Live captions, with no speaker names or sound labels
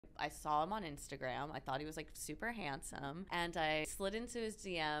I saw him on Instagram. I thought he was like super handsome, and I slid into his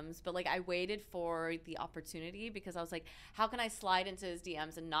DMs, but like I waited for the opportunity because I was like, how can I slide into his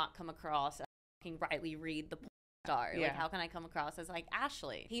DMs and not come across as fucking Riley Reid, the star? Yeah. Like, how can I come across as like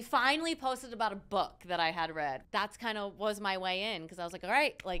Ashley? He finally posted about a book that I had read. That's kind of was my way in, because I was like, all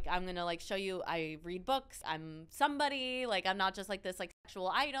right, like I'm gonna like show you I read books. I'm somebody, like I'm not just like this like sexual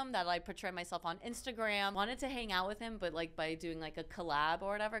item that I portray myself on Instagram. Wanted to hang out with him, but like by doing like a collab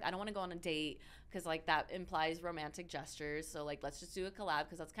or whatever. I don't want to go on a date because like that implies romantic gestures. So like let's just do a collab,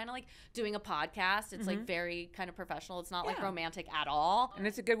 because that's kind of like doing a podcast. It's like very kind of professional. It's not like romantic at all. And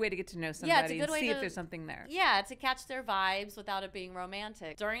it's a good way to get to know somebody Yeah, it's a good and way see to, if there's something there. Yeah, to catch their vibes without it being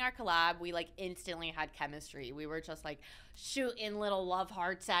romantic. During our collab, we like instantly had chemistry. We were just like shooting little love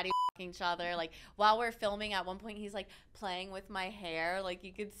hearts at each other. Like while we're filming, at one point he's like playing with my hair, like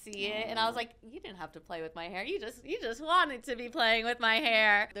you could see it, and I was like, you didn't have to play with my hair, you just wanted to be playing with my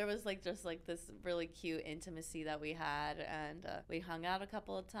hair. There was like just like this really cute intimacy that we had, and we hung out a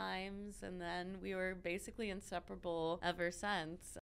couple of times, and then we were basically inseparable ever since.